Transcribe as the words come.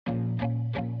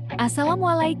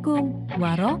Assalamualaikum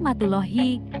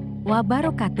warahmatullahi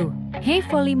wabarakatuh. Hey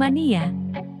Volleymania,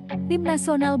 tim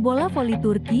nasional bola voli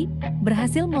Turki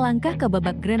berhasil melangkah ke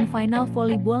babak Grand Final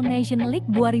Volleyball Nation League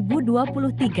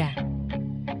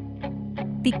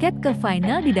 2023. Tiket ke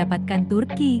final didapatkan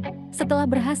Turki setelah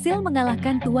berhasil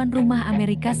mengalahkan tuan rumah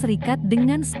Amerika Serikat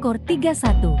dengan skor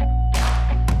 3-1.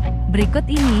 Berikut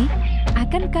ini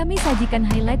akan kami sajikan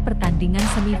highlight pertandingan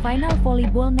semifinal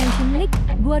Volleyball Nation League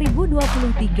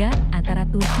 2023 antara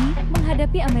Turki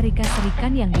menghadapi Amerika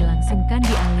Serikat yang dilangsungkan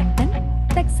di Arlington,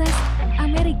 Texas,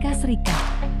 Amerika Serikat.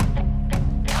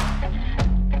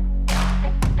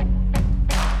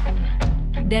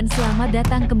 Dan selamat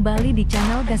datang kembali di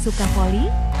channel Gasuka Volley,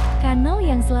 kanal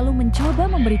yang selalu mencoba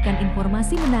memberikan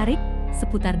informasi menarik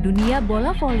seputar dunia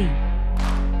bola voli.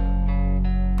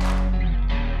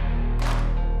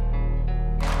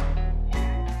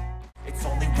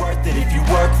 If you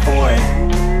work for it,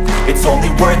 it's only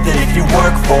worth it if you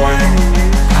work for it.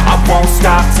 I won't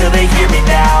stop till they hear me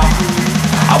now.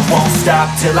 I won't stop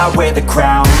till I wear the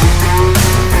crown.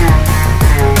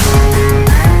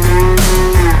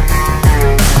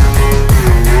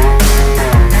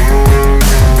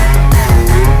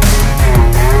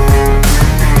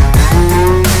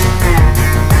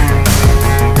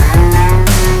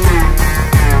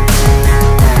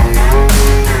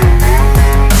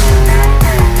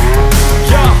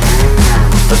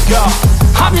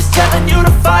 I'm just telling you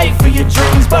to fight for your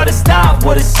dreams, but it's not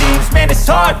what it seems. Man, it's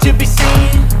hard to be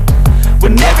seen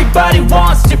when everybody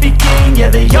wants to be king. Yeah,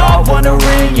 they all wanna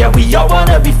ring, yeah, we all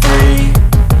wanna be free.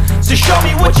 So show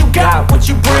me what you got,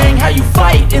 what you bring, how you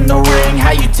fight in the ring,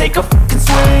 how you take a fucking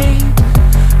swing.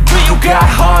 Do you got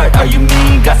heart, are you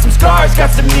mean? Got some scars,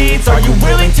 got some needs, are you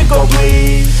willing to go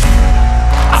bleed?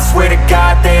 I swear to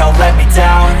God they all let me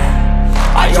down.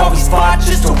 I always fought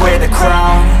just to wear the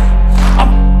crown.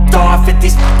 I'm off at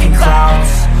these fucking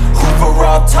clowns who were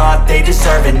all taught they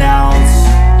deserve an ounce.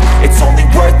 It's only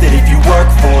worth it if you work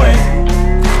for it.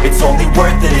 It's only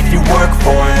worth it if you work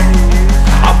for it.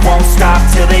 I won't stop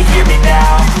till they hear me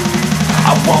now.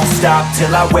 I won't stop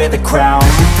till I wear the crown.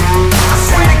 I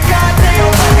swear to God they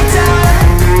all let me down.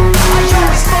 I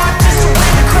always fought just to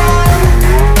wear the crown.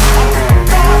 I'm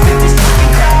off at these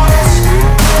fucking clowns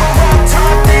who were all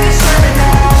taught they deserve an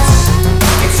ounce.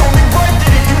 It's only worth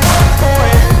it if you work for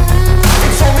it.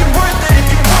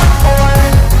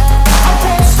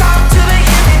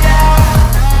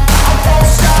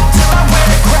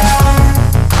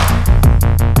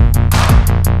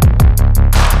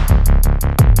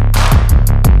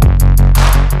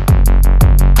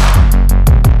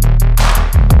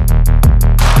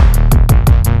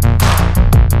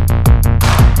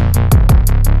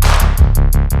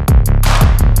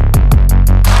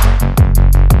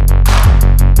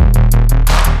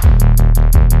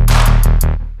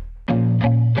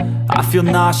 I feel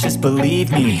nauseous,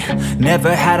 believe me.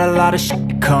 Never had a lot of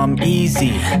shit come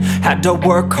easy. Had to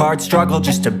work hard, struggle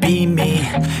just to be me.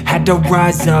 Had to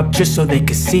rise up just so they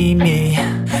could see me.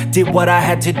 Did what I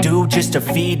had to do just to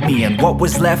feed me. And what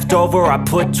was left over I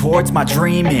put towards my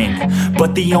dreaming.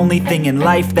 But the only thing in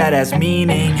life that has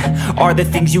meaning are the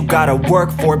things you gotta work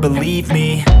for, believe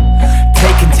me.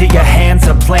 Take into your hands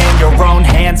a plan. Your own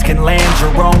hands can land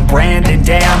your own brand. And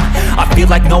damn, I feel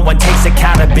like no one takes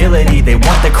accountability. They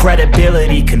want the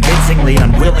credibility, convincingly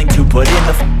unwilling to put in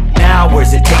the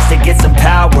hours it takes to get some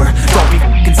power. Don't be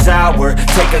fucking sour,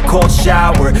 take a cold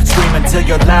shower. Scream until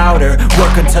you're louder,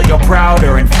 work until you're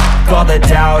prouder. And all the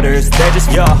doubters, they're just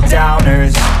your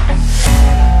downers.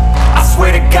 I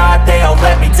swear to God they all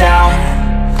let me down.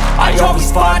 I always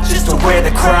fought just to wear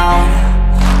the crown.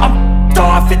 I'm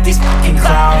off at these fucking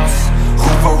clowns who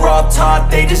were all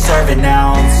taught they deserve an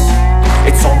ounce.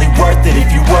 It's only worth it if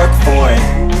you work for it.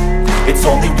 It's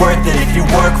only worth it if you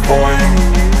work for it.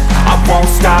 I won't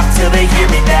stop till they hear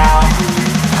me now.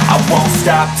 I won't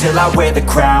stop till I wear the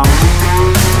crown.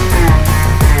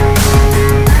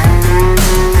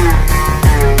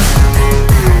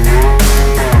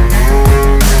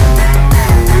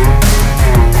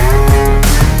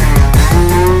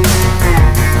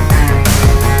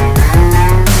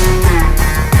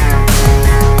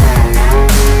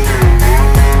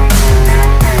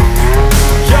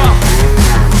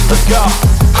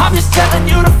 I'm just telling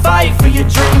you to fight for your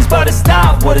dreams, but it's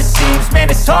not what it seems.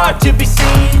 Man, it's hard to be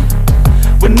seen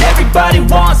when everybody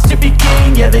wants to be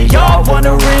king. Yeah, they all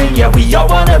wanna ring, yeah, we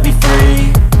all wanna be free.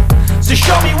 So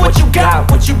show me what you got,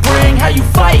 what you bring, how you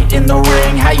fight in the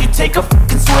ring, how you take a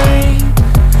fucking swing.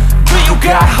 Do you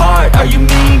got heart, are you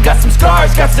mean? Got some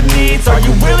scars, got some needs, are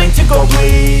you willing to go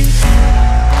bleed?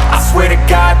 I swear to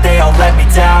God they all let me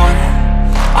down.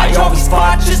 I always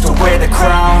fought just to wear the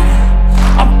crown.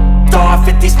 I'm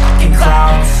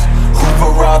clowns who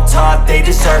were all taught they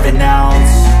deserve an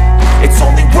ounce. It's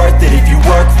only worth it if you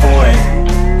work for it.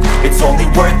 It's only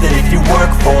worth it if you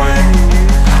work for it.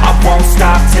 I won't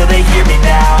stop till they hear me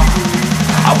now.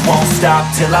 I won't stop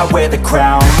till I wear the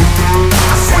crown.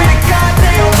 I swear to God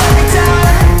they all let me down.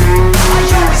 I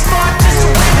always fought just to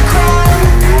win the crown.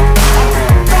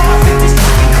 I'm off with these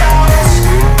fucking crowds.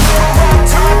 We're all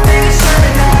taught they deserve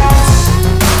an ounce.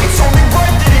 It's only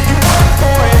worth it if you work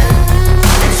for it.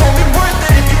 It's only worth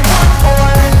it if you work for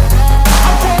it.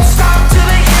 I won't stop till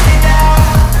they hear me now.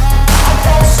 I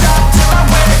won't stop till I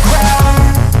wear the crown.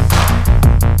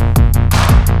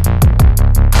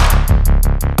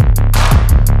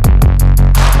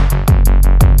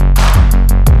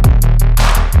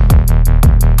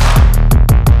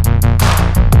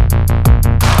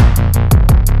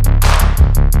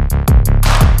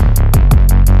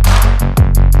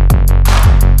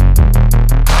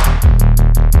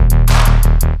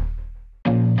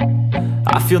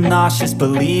 I feel nauseous,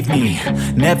 believe me.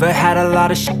 Never had a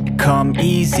lot of shit come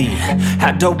easy.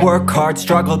 Had to work hard,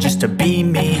 struggle just to be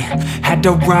me. Had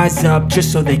to rise up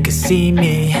just so they could see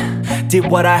me.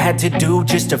 Did what I had to do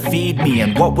just to feed me.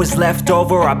 And what was left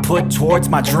over I put towards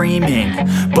my dreaming.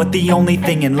 But the only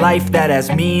thing in life that has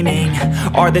meaning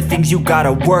are the things you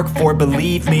gotta work for,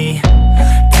 believe me.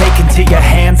 Take into your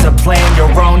hands a plan. Your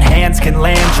own hands can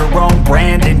land your own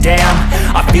brand. And damn,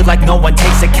 I feel like no one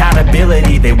takes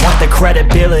accountability. They want the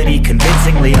credibility,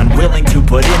 convincingly unwilling to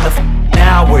put in the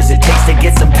hours it takes to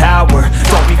get some power.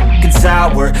 Don't be f***ing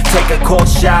sour. Take a cold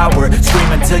shower.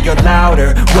 Scream until you're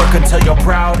louder. Work until you're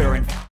prouder. And